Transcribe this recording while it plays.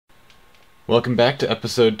Welcome back to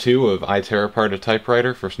episode 2 of I Tear Apart a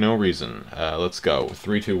Typewriter for No Reason. Let's go.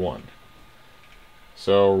 3, 2, 1.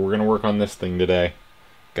 So we're going to work on this thing today.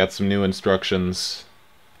 Got some new instructions.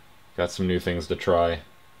 Got some new things to try.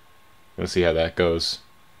 Gonna see how that goes.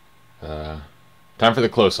 Time for the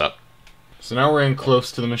close-up. So now we're in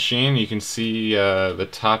close to the machine. You can see the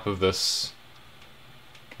top of this,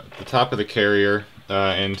 the top of the carrier,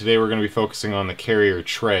 and today we're going to be focusing on the carrier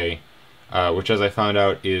tray. Which, as I found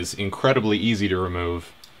out, is incredibly easy to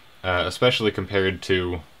remove, especially compared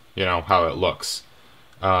to, how it looks.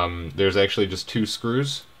 There's actually just 2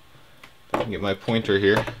 screws. I can get my pointer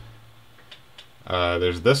here.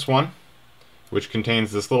 There's this one, which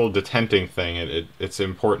contains this little detenting thing. It's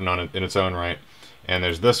important in its own right. And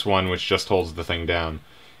there's this one, which just holds the thing down.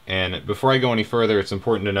 And before I go any further, it's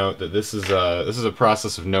important to note that this is a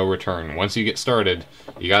process of no return. Once you get started,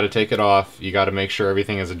 you got to take it off, you got to make sure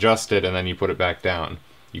everything is adjusted, and then you put it back down.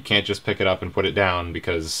 You can't just pick it up and put it down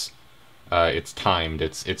because it's timed,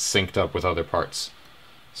 it's synced up with other parts.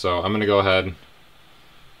 So I'm going to go ahead,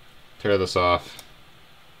 tear this off.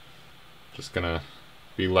 Just going to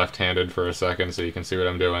be left-handed for a second so you can see what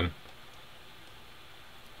I'm doing.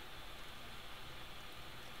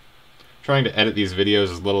 Trying to edit these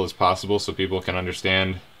videos as little as possible so people can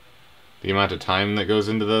understand the amount of time that goes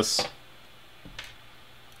into this.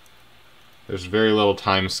 There's very little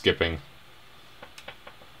time skipping.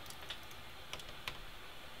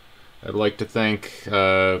 I'd like to thank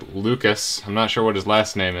Lucas. I'm not sure what his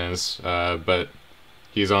last name is, but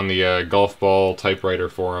he's on the golf ball typewriter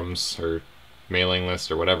forums or mailing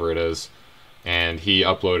list or whatever it is, and he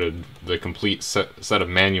uploaded the complete set of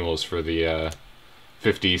manuals for the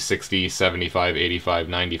 50, 60, 75, 85,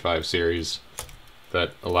 95 series that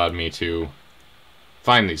allowed me to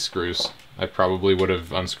find these screws. I probably would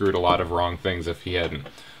have unscrewed a lot of wrong things if he hadn't.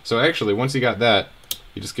 So actually, once you got that,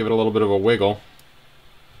 you just give it a little bit of a wiggle,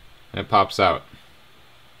 and it pops out.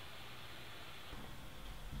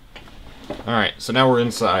 Alright, so now we're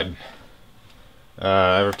inside.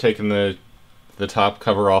 I've taken the top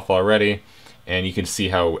cover off already, and you can see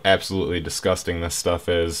how absolutely disgusting this stuff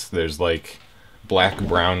is. There's like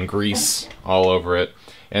black-brown grease all over it.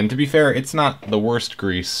 And to be fair, it's not the worst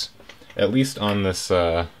grease, at least on this,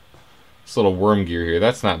 this little worm gear here.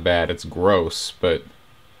 That's not bad. It's gross, but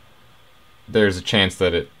there's a chance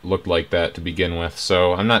that it looked like that to begin with,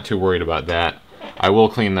 so I'm not too worried about that. I will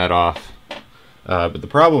clean that off. But the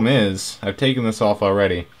problem is, I've taken this off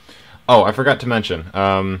already. Oh, I forgot to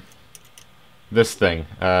mention, this thing.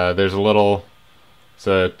 There's a little, it's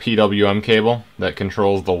a PWM cable that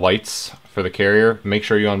controls the lights for the carrier. Make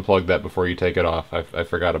sure you unplug that before you take it off. I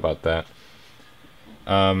forgot about that.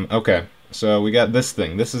 Okay, so we got this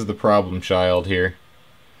thing. This is the problem child here.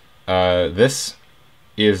 This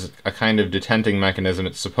is a kind of detenting mechanism.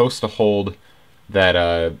 It's supposed to hold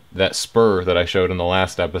that that spur that I showed in the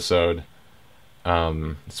last episode.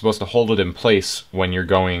 It's supposed to hold it in place when you're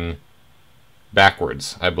going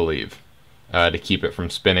backwards, I believe, to keep it from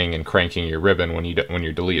spinning and cranking your ribbon when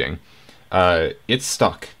you're deleting. It's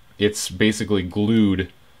stuck. It's basically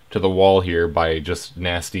glued to the wall here by just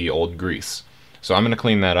nasty old grease. So I'm going to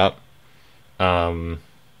clean that up. Going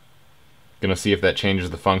to see if that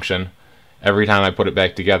changes the function. Every time I put it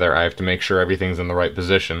back together, I have to make sure everything's in the right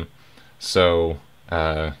position. So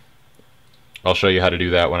I'll show you how to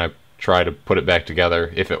do that when I try to put it back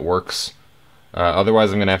together, if it works.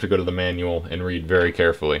 Otherwise, I'm going to have to go to the manual and read very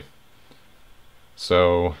carefully.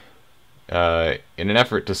 So in an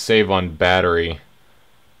effort to save on battery,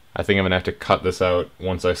 I think I'm going to have to cut this out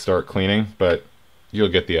once I start cleaning, but you'll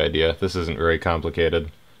get the idea. This isn't very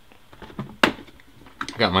complicated.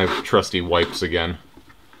 Got my trusty wipes again.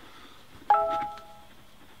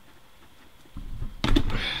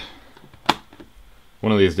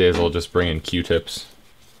 One of these days I'll just bring in Q-tips.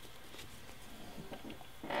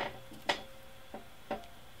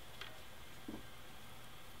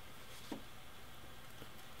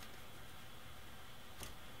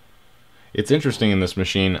 It's interesting in this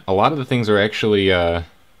machine, a lot of the things are actually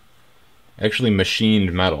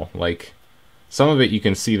machined metal. Like, some of it you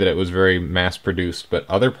can see that it was very mass-produced, but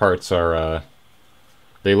other parts are,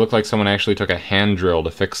 they look like someone actually took a hand drill to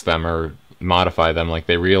fix them or modify them, like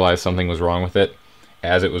they realized something was wrong with it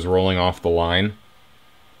as it was rolling off the line.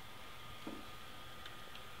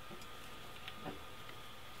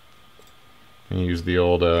 And use the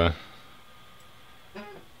old,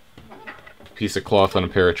 piece of cloth on a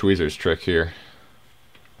pair of tweezers trick here.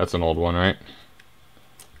 That's an old one, right?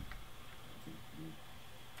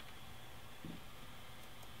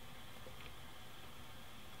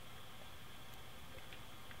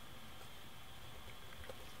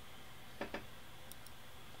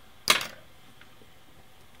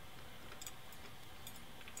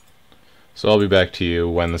 So I'll be back to you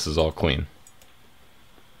when this is all clean.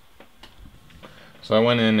 So I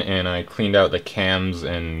went in and I cleaned out the cams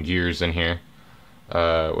and gears in here,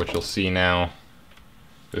 which you'll see now.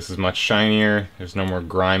 This is much shinier. There's no more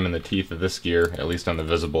grime in the teeth of this gear, at least on the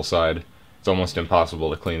visible side. It's almost impossible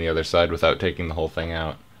to clean the other side without taking the whole thing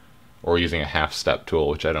out, or using a half-step tool,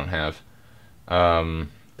 which I don't have.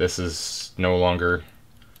 This is no longer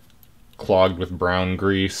clogged with brown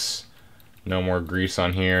grease. No more grease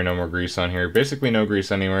on here, no more grease on here. Basically no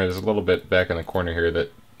grease anywhere. There's a little bit back in the corner here that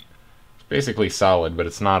is basically solid, but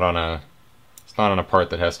it's not on a part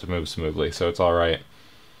that has to move smoothly, so it's alright.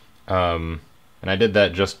 And I did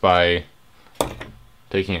that just by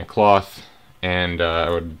taking a cloth and I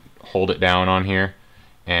would hold it down on here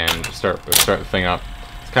and start the thing up.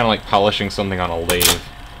 It's kind of like polishing something on a lathe.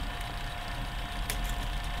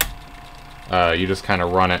 You just kind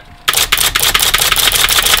of run it,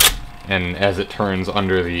 and as it turns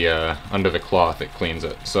under the cloth, it cleans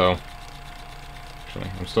it. So, actually,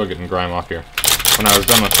 I'm still getting grime off here. When I was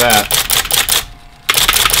done with that,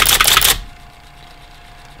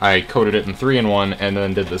 I coated it in 3-in-1 and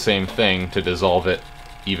then did the same thing to dissolve it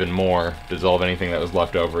even more, dissolve anything that was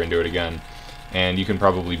left over and do it again. And you can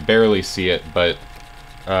probably barely see it, but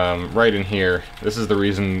right in here, this is the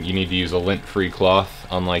reason you need to use a lint-free cloth,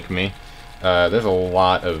 unlike me. There's a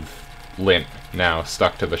lot of lint now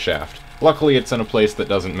stuck to the shaft. Luckily it's in a place that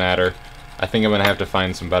doesn't matter. I think I'm going to have to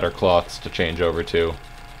find some better cloths to change over to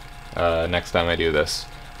next time I do this.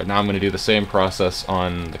 But now I'm going to do the same process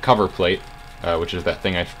on the cover plate, which is that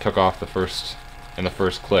thing I took off in the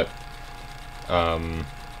first clip. And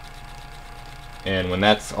when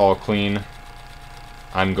that's all clean,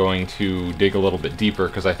 I'm going to dig a little bit deeper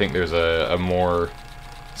because I think there's a more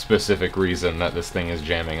specific reason that this thing is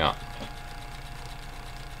jamming up.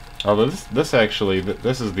 Although this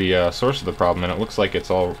is the source of the problem, and it looks like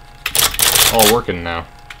it's all working now.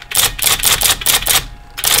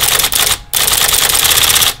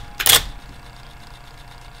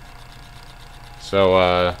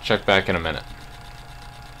 So check back in a minute.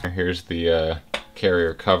 Here's the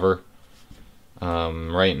carrier cover.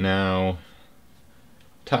 Right now,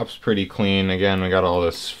 top's pretty clean. Again, we got all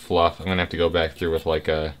this fluff. I'm gonna have to go back through with like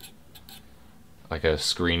a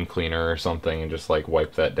screen cleaner or something and just like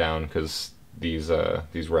wipe that down because these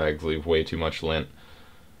rags leave way too much lint.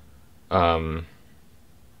 If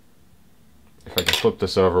I can flip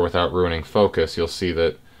this over without ruining focus, you'll see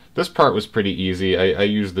that this part was pretty easy. I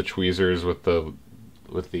used the tweezers with the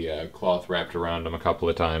cloth wrapped around them a couple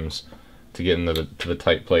of times to get into the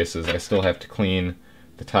tight places. I still have to clean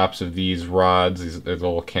the tops of these rods, these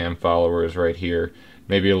little cam followers right here,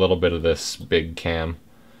 maybe a little bit of this big cam.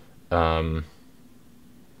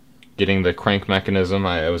 Getting the crank mechanism,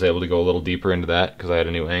 I was able to go a little deeper into that because I had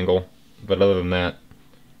a new angle. But other than that,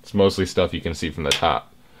 it's mostly stuff you can see from the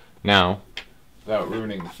top. Now, without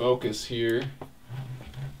ruining the focus here,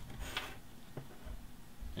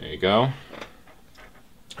 there you go.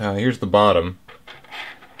 Here's the bottom.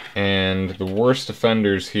 And the worst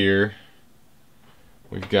offenders here,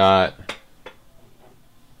 we've got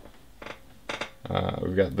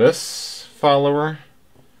this follower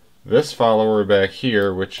back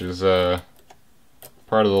here, which is part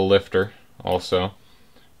of the lifter also.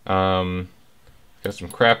 Got some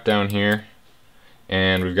crap down here,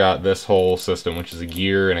 and we've got this whole system, which is a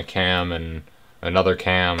gear and a cam and another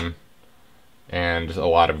cam and a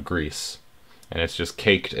lot of grease. And it's just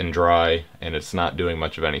caked and dry, and it's not doing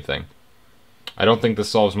much of anything. I don't think this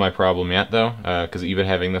solves my problem yet, though, because even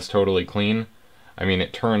having this totally clean, I mean,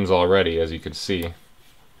 it turns already, as you can see.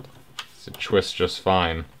 It twists just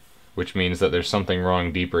fine, which means that there's something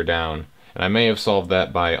wrong deeper down. And I may have solved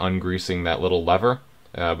that by ungreasing that little lever,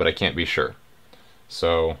 but I can't be sure.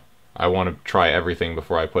 So I want to try everything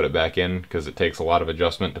before I put it back in, because it takes a lot of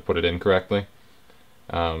adjustment to put it in correctly.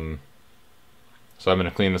 So I'm going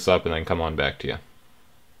to clean this up and then come on back to you.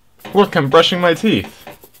 Look, I'm brushing my teeth!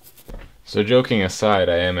 So joking aside,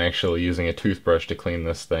 I am actually using a toothbrush to clean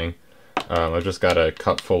this thing. I've just got a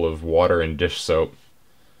cup full of water and dish soap.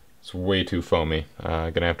 It's way too foamy.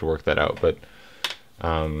 I'm going to have to work that out, but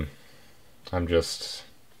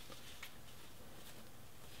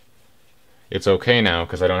it's okay now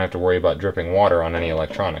because I don't have to worry about dripping water on any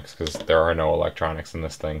electronics because there are no electronics in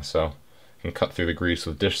this thing. So I can cut through the grease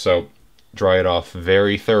with dish soap, dry it off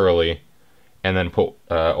very thoroughly, and then put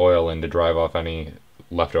oil in to drive off any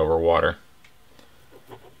leftover water.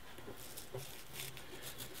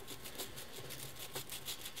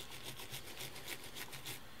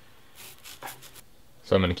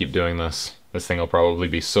 So I'm going to keep doing this. This thing will probably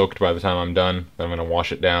be soaked by the time I'm done. Then I'm going to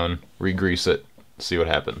wash it down, re-grease it, see what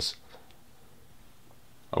happens.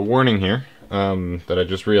 A warning here. that I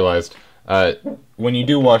just realized. When you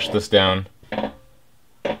do wash this down,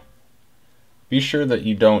 be sure that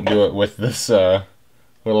you don't do it with this little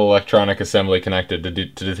electronic assembly connected. To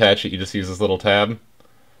detach it, you just use this little tab.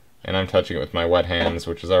 And I'm touching it with my wet hands,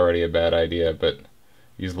 which is already a bad idea, but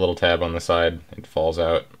use the little tab on the side, it falls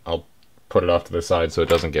out. I'll put it off to the side so it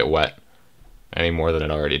doesn't get wet any more than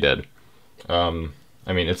it already did. I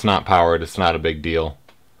mean, it's not powered, it's not a big deal.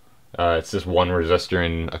 It's just one resistor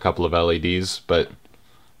and a couple of LEDs, but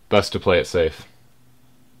best to play it safe.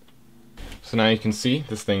 So now you can see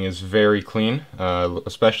this thing is very clean,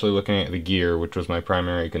 especially looking at the gear, which was my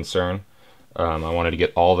primary concern. I wanted to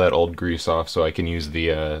get all that old grease off so I can use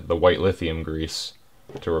the white lithium grease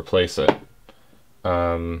to replace it.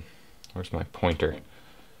 Where's my pointer?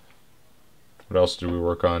 What else did we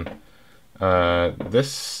work on? I'm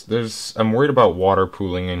worried about water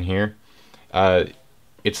pooling in here.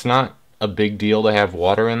 It's not a big deal to have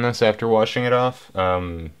water in this after washing it off,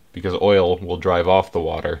 because oil will drive off the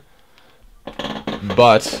water.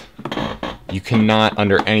 But you cannot,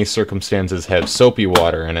 under any circumstances, have soapy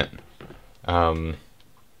water in it.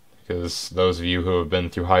 Because those of you who have been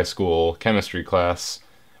through high school chemistry class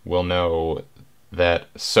will know that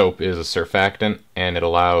soap is a surfactant, and it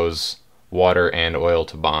allows water and oil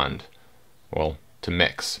to bond. Well, to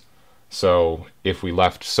mix. So if we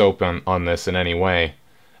left soap on this in any way,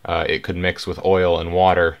 it could mix with oil and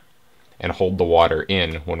water and hold the water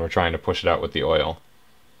in when we're trying to push it out with the oil.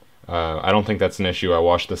 I don't think that's an issue. I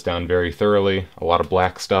washed this down very thoroughly. A lot of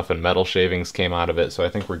black stuff and metal shavings came out of it, so I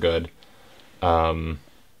think we're good.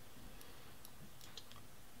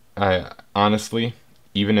 Honestly,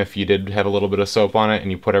 even if you did have a little bit of soap on it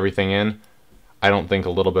and you put everything in, I don't think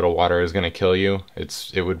a little bit of water is going to kill you.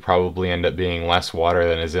 It would probably end up being less water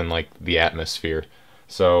than is in like the atmosphere.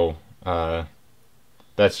 So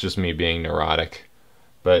that's just me being neurotic.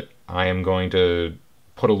 But I am going to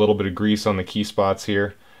put a little bit of grease on the key spots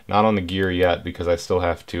here. Not on the gear yet because I still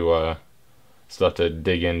have to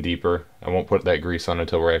dig in deeper. I won't put that grease on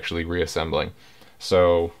until we're actually reassembling.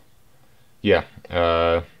 So yeah,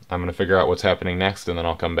 I'm going to figure out what's happening next and then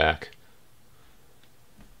I'll come back.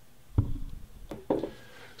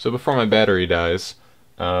 So before my battery dies,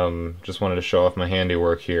 just wanted to show off my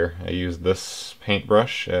handiwork here. I used this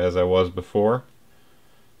paintbrush as I was before,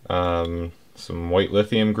 some white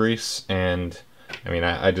lithium grease, and I mean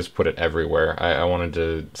I just put it everywhere. I wanted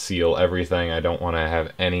to seal everything. I don't want to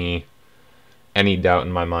have any doubt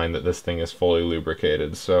in my mind that this thing is fully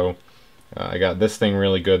lubricated. So I got this thing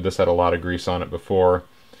really good. This had a lot of grease on it before.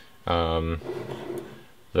 The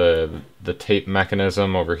tape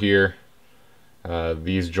mechanism over here.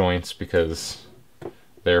 These joints, because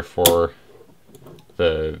they're for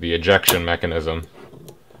the ejection mechanism,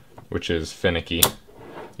 which is finicky.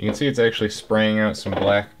 You can see it's actually spraying out some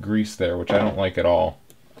black grease there, which I don't like at all.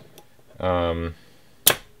 Gonna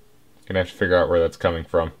have to figure out where that's coming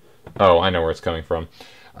from. Oh, I know where it's coming from.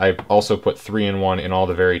 I've also put 3-in-1 in all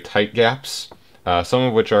the very tight gaps, some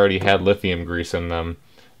of which already had lithium grease in them.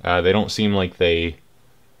 They don't seem like they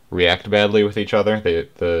react badly with each other.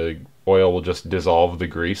 The oil will just dissolve the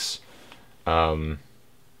grease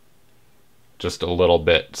just a little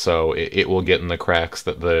bit, so it will get in the cracks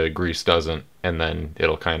that the grease doesn't, and then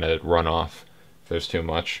it'll kind of run off if there's too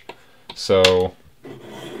much. So you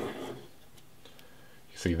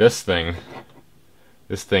see this thing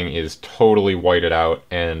is totally whited out,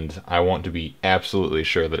 and I want to be absolutely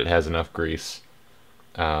sure that it has enough grease.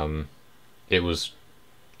 It was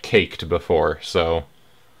caked before, so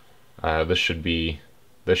this should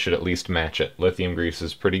at least match it. Lithium grease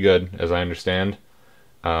is pretty good, as I understand.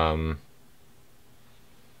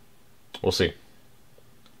 We'll see.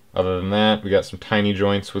 Other than that, we got some tiny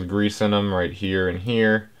joints with grease in them right here and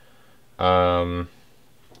here. Got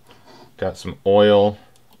some oil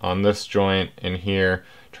on this joint in here.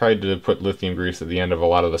 Tried to put lithium grease at the end of a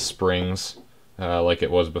lot of the springs, like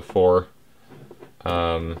it was before.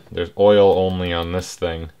 There's oil only on this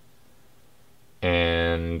thing.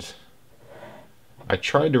 And I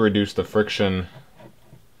tried to reduce the friction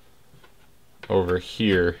over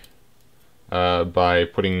here by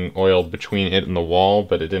putting oil between it and the wall,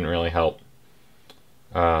 but it didn't really help.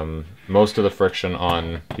 Most of the friction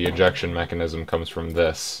on the ejection mechanism comes from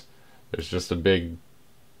this. There's just a big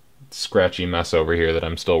scratchy mess over here that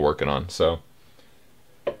I'm still working on. So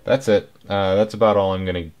that's it. That's about all I'm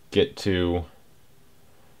going to get to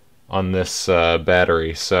on this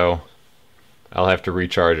battery, so I'll have to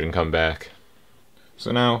recharge and come back.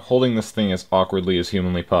 So now, holding this thing as awkwardly as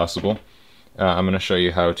humanly possible, I'm going to show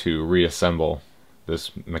you how to reassemble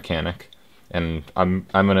this mechanic. And I'm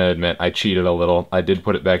going to admit, I cheated a little. I did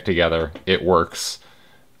put it back together. It works.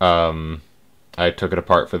 I took it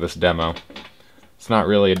apart for this demo. It's not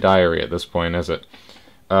really a diary at this point, is it?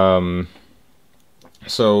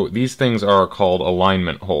 So these things are called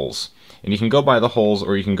alignment holes. And you can go by the holes,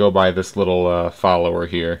 or you can go by this little follower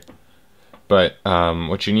here. But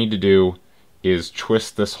what you need to do is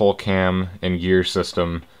twist this whole cam and gear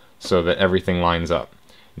system so that everything lines up.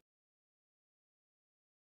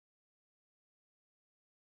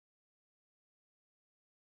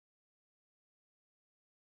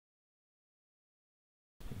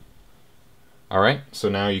 Alright, so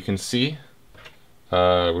now you can see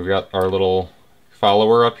we've got our little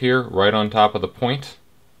follower up here right on top of the point.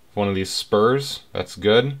 One of these spurs, that's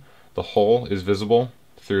good. The hole is visible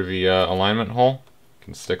through the alignment hole. You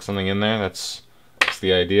can stick something in there, that's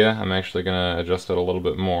the idea. I'm actually going to adjust it a little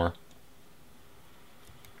bit more.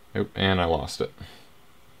 Oop, and I lost it.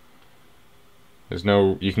 There's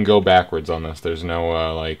no, you can go backwards on this, there's no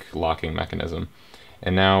like locking mechanism.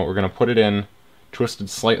 And now we're going to put it in twisted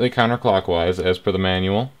slightly counterclockwise as per the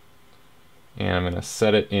manual, and I'm going to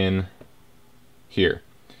set it in here.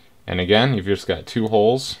 And again, you've just got two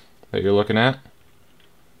holes that you're looking at.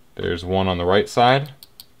 There's one on the right side,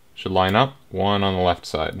 should line up, one on the left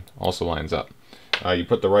side, also lines up. You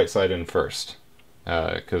put the right side in first,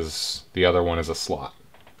 because the other one is a slot.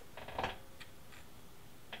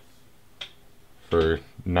 For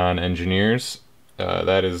non-engineers,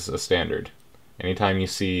 that is a standard. Anytime you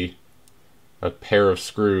see a pair of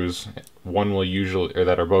screws, one will usually, or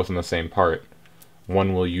that are both in the same part,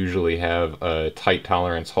 one will usually have a tight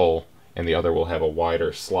tolerance hole and the other will have a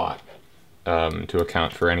wider slot to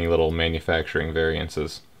account for any little manufacturing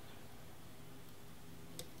variances.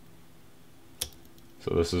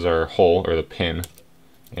 So this is our hole, or the pin,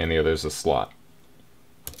 and the other is a slot.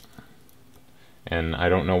 And I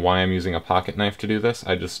don't know why I'm using a pocket knife to do this,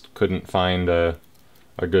 I just couldn't find a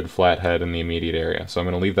good flathead in the immediate area. So I'm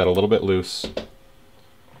going to leave that a little bit loose. I'm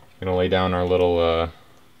going to lay down our little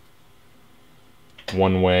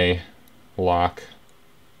one-way lock.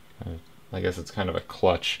 I guess it's kind of a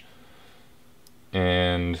clutch.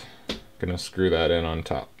 And I'm going to screw that in on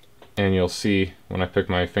top. And you'll see when I pick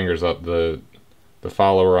my fingers up, the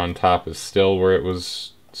follower on top is still where it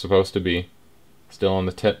was supposed to be. Still on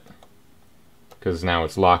the tip. Because now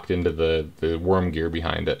it's locked into the worm gear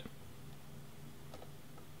behind it.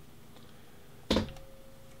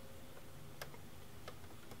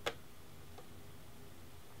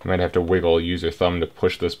 You might have to use your thumb to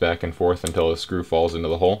push this back and forth until the screw falls into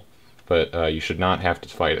the hole, but you should not have to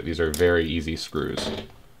fight it. These are very easy screws.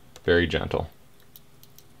 Very gentle.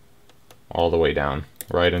 All the way down,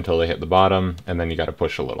 right until they hit the bottom, and then you gotta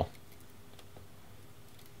push a little.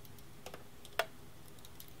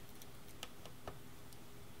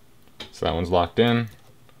 So that one's locked in. I'm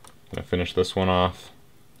gonna finish this one off.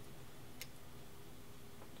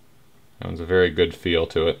 That one's a very good feel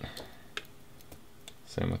to it.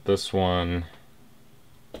 Same with this one.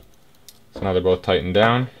 So now they're both tightened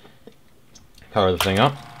down. Power the thing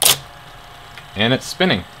up. And it's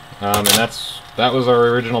spinning. And that was our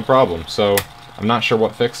original problem. So I'm not sure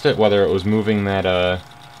what fixed it, whether it was moving that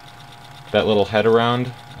that little head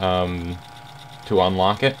around to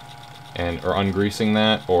unlock it, or ungreasing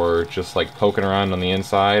that, or just like poking around on the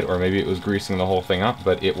inside, or maybe it was greasing the whole thing up,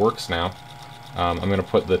 but it works now. I'm going to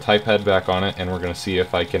put the type head back on it, and we're going to see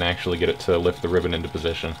if I can actually get it to lift the ribbon into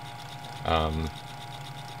position.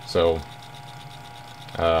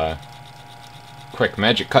 Quick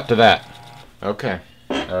magic cut to that. Okay,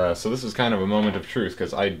 so this is kind of a moment of truth,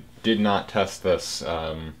 because I did not test this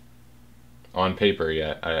on paper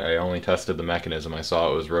yet. I only tested the mechanism. I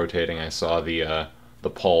saw it was rotating. I saw the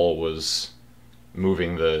pole was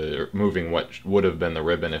moving what would have been the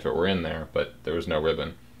ribbon if it were in there, but there was no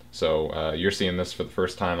ribbon. So you're seeing this for the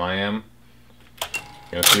first time. I am.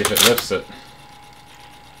 Gonna see if it lifts it.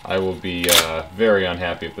 I will be very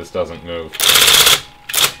unhappy if this doesn't move.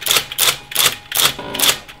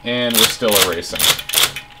 And we're still erasing.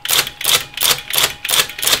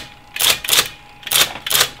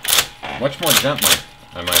 Much more gently,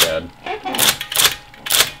 I might add.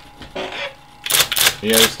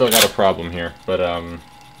 Yeah, we still got a problem here, but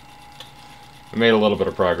we made a little bit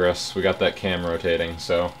of progress. We got that cam rotating,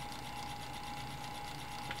 so.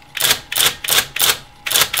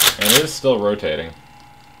 And it is still rotating.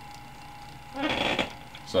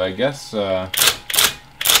 So I guess, in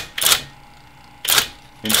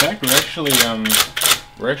fact,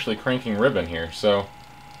 we're actually cranking ribbon here, so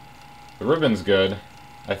the ribbon's good.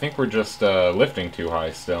 I think we're just lifting too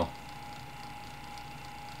high still.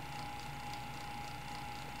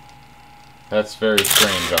 That's very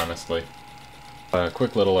strange, honestly.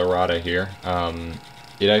 Quick little errata here.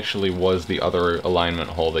 it actually was the other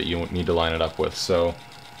alignment hole that you need to line it up with. So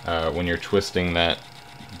when you're twisting that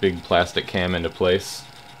big plastic cam into place,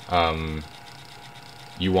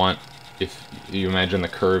 you want, if you imagine the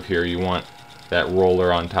curve here, you want that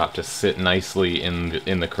roller on top to sit nicely in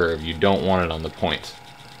the curve. You don't want it on the point.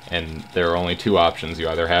 And there are only two options. You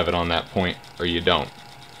either have it on that point or you don't,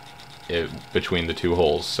 between the two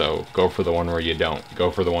holes. So go for the one where you don't.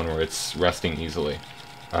 Go for the one where it's resting easily.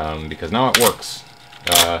 Because now it works.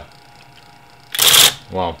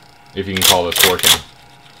 Well, if you can call this working.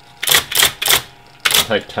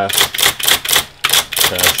 Type test.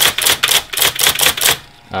 Test.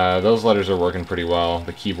 Those letters are working pretty well.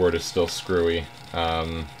 The keyboard is still screwy.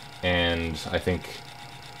 And I think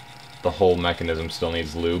the whole mechanism still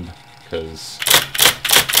needs lube, because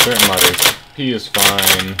certain letters, P is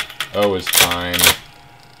fine, O is fine,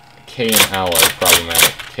 K and L are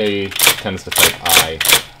problematic. K tends to type I.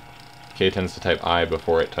 K tends to type I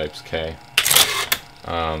before it types K.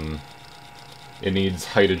 It needs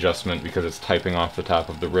height adjustment because it's typing off the top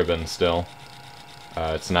of the ribbon still.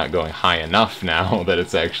 It's not going high enough now that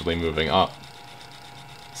it's actually moving up.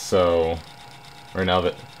 So, or now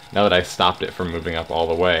that I stopped it from moving up all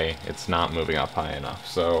the way, it's not moving up high enough.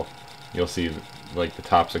 So you'll see, like, the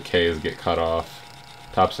tops of K's get cut off.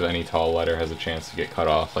 Tops of any tall letter has a chance to get cut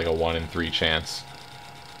off, like a 1 in 3 chance.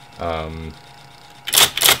 I'm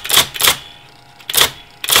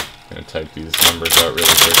gonna type these numbers out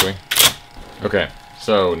really quickly. Okay,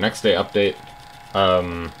 so next day update.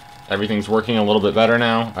 Everything's working a little bit better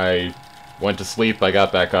now. I went to sleep, I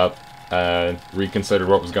got back up, reconsidered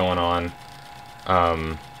what was going on.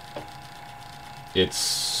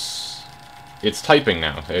 It's typing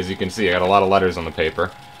now. As you can see, I got a lot of letters on the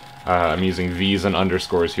paper. I'm using V's and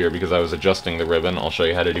underscores here because I was adjusting the ribbon. I'll show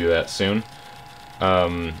you how to do that soon.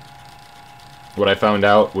 What I found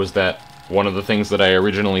out was that one of the things that I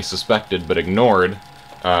originally suspected but ignored,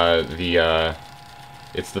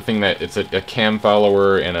 it's the thing that, it's a cam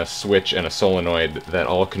follower and a switch and a solenoid that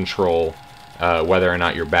all control whether or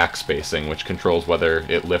not you're backspacing, which controls whether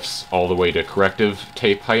it lifts all the way to corrective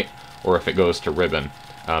tape height or if it goes to ribbon.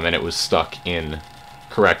 And it was stuck in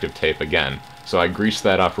corrective tape again. So I greased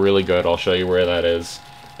that up really good. I'll show you where that is.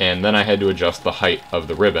 And then I had to adjust the height of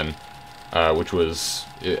the ribbon, which was,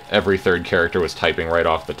 every third character was typing right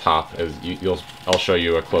off the top. I'll show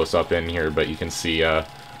you a close-up in here, but you can see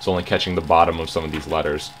it's only catching the bottom of some of these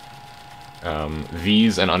letters.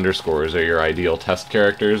 V's and underscores are your ideal test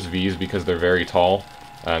characters. V's because they're very tall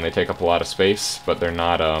and they take up a lot of space, but they're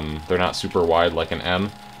not super wide like an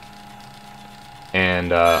M.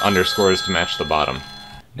 And underscores to match the bottom.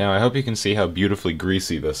 Now I hope you can see how beautifully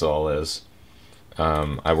greasy this all is.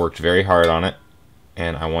 I worked very hard on it,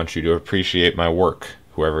 and I want you to appreciate my work,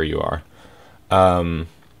 whoever you are.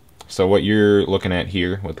 So what you're looking at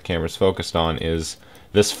here, what the camera's focused on, is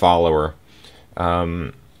this follower.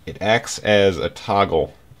 It acts as a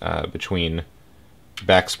toggle between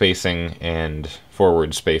backspacing and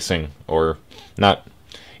forward spacing, or not.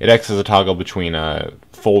 It acts as a toggle between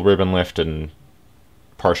full ribbon lift and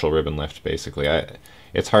partial ribbon lift, basically.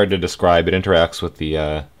 It's hard to describe. It interacts with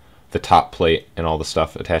the top plate and all the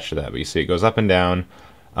stuff attached to that. But you see it goes up and down.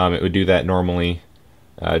 It would do that normally,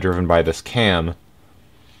 driven by this cam.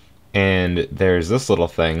 And there's this little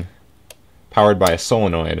thing, powered by a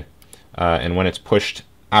solenoid. And when it's pushed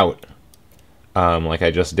out, like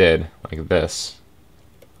I just did, like this,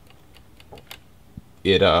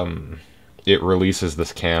 it releases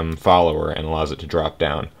this cam follower and allows it to drop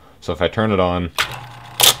down. So if I turn it on,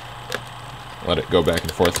 let it go back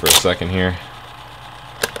and forth for a second here.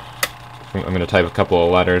 I'm going to type a couple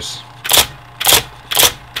of letters.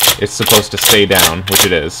 It's supposed to stay down, which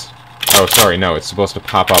it is. Oh, sorry, no, it's supposed to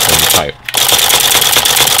pop up when you type.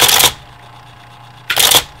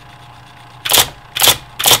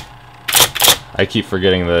 I keep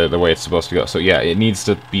forgetting the way it's supposed to go. So yeah, it needs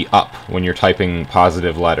to be up when you're typing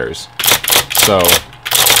positive letters. So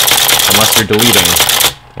unless you're deleting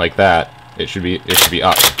like that, it should be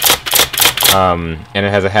up. And it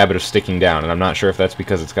has a habit of sticking down, and I'm not sure if that's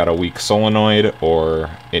because it's got a weak solenoid, or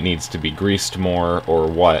it needs to be greased more, or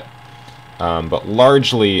what. But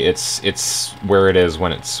largely, it's where it is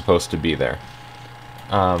when it's supposed to be there.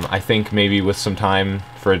 I think maybe with some time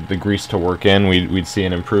for the grease to work in, we'd see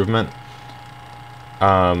an improvement.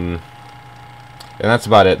 And that's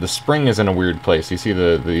about it. The spring is in a weird place. You see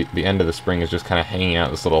the end of the spring is just kind of hanging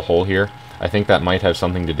out this little hole here. I think that might have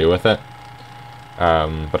something to do with it.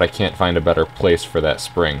 But I can't find a better place for that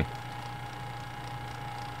spring.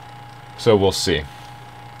 So we'll see.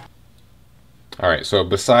 Alright, so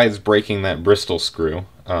besides breaking that Bristol screw,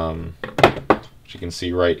 which you can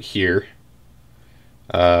see right here,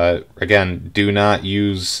 Again, do not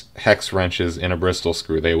use hex wrenches in a Bristol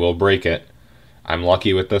screw. They will break it. I'm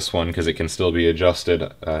lucky with this one because it can still be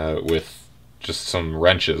adjusted with just some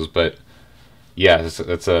wrenches, but yeah,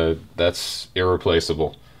 that's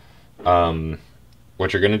irreplaceable.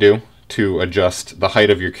 What you're going to do to adjust the height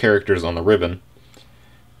of your characters on the ribbon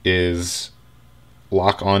is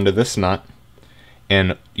lock onto this nut,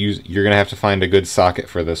 and you're going to have to find a good socket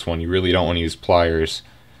for this one. You really don't want to use pliers.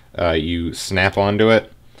 You snap onto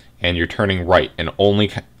it, and you're turning right, and only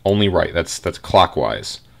right. That's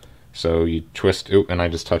clockwise. So you twist. Oop, and I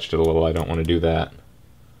just touched it a little. I don't want to do that.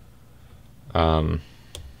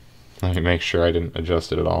 Let me make sure I didn't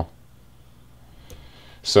adjust it at all.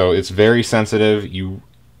 So it's very sensitive. You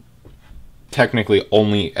technically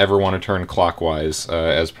only ever want to turn clockwise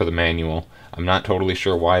as per the manual. I'm not totally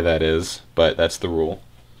sure why that is, but that's the rule.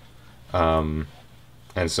 And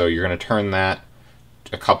so you're going to turn that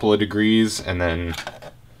a couple of degrees, and then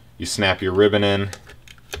you snap your ribbon in,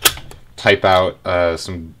 type out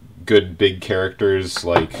some good big characters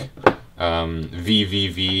like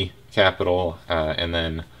VVV capital, and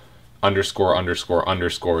then underscore underscore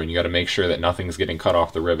underscore, and you got to make sure that nothing's getting cut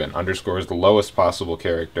off the ribbon. Underscore is the lowest possible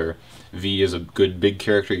character. V is a good big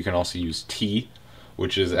character. You can also use T,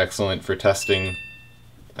 which is excellent for testing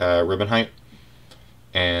ribbon height.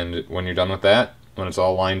 And when you're done with that, when it's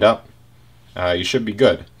all lined up, you should be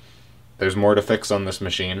good. There's more to fix on this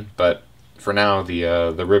machine, but for now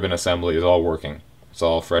the ribbon assembly is all working. It's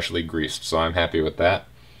all freshly greased, so I'm happy with that.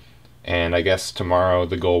 And I guess tomorrow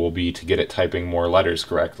the goal will be to get it typing more letters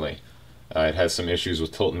correctly. It has some issues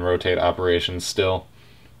with tilt and rotate operations still.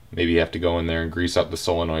 Maybe you have to go in there and grease up the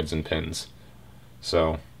solenoids and pins.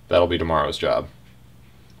 So that'll be tomorrow's job.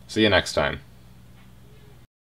 See you next time.